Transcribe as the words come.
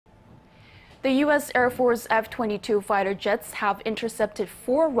The U.S. Air Force F-22 fighter jets have intercepted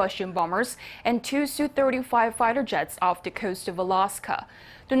 4 Russian bombers and 2 Su-35 fighter jets off the coast of Alaska.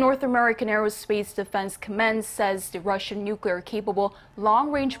 The North American Aerospace Defense Command says the Russian nuclear-capable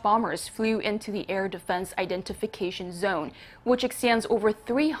long-range bombers flew into the Air Defense Identification Zone, which extends over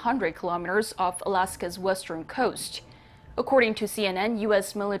 300 kilometers off Alaska's western coast. According to CNN,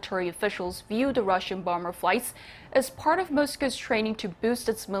 U.S. military officials view the Russian bomber flights as part of Moscow's training to boost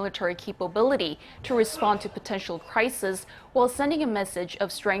its military capability to respond to potential crises while sending a message of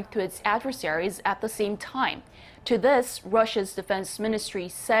strength to its adversaries at the same time. To this, Russia's defense ministry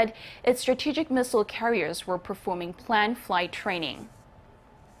said its strategic missile carriers were performing planned flight training.